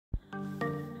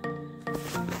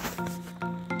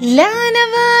Learn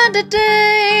about the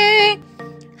day.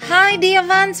 Hi dear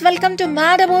ones, welcome to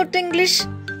Mad About English.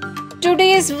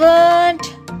 Today's word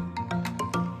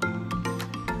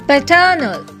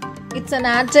paternal. It's an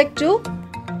adjective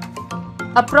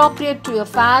appropriate to your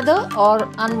father or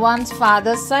on one's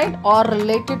father's side or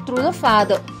related through the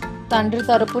father. Tandri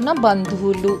tarapuna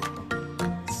bandhulu.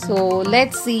 So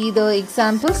let's see the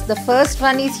examples. The first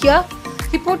one is here.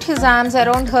 He put his arms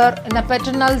around her in a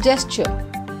paternal gesture.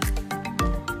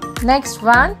 Next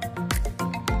one.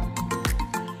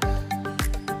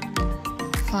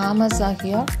 Farmers are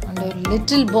here and a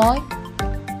little boy.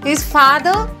 His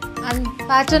father and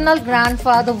paternal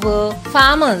grandfather were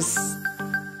farmers.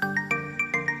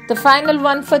 The final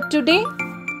one for today.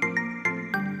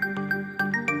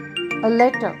 A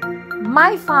letter.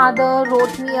 My father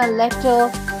wrote me a letter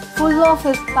full of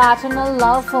his paternal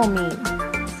love for me.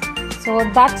 So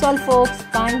that's all folks.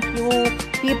 Thank you.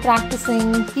 Keep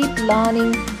practicing. Keep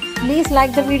learning. Please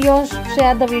like the video,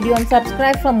 share the video and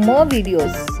subscribe for more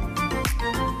videos.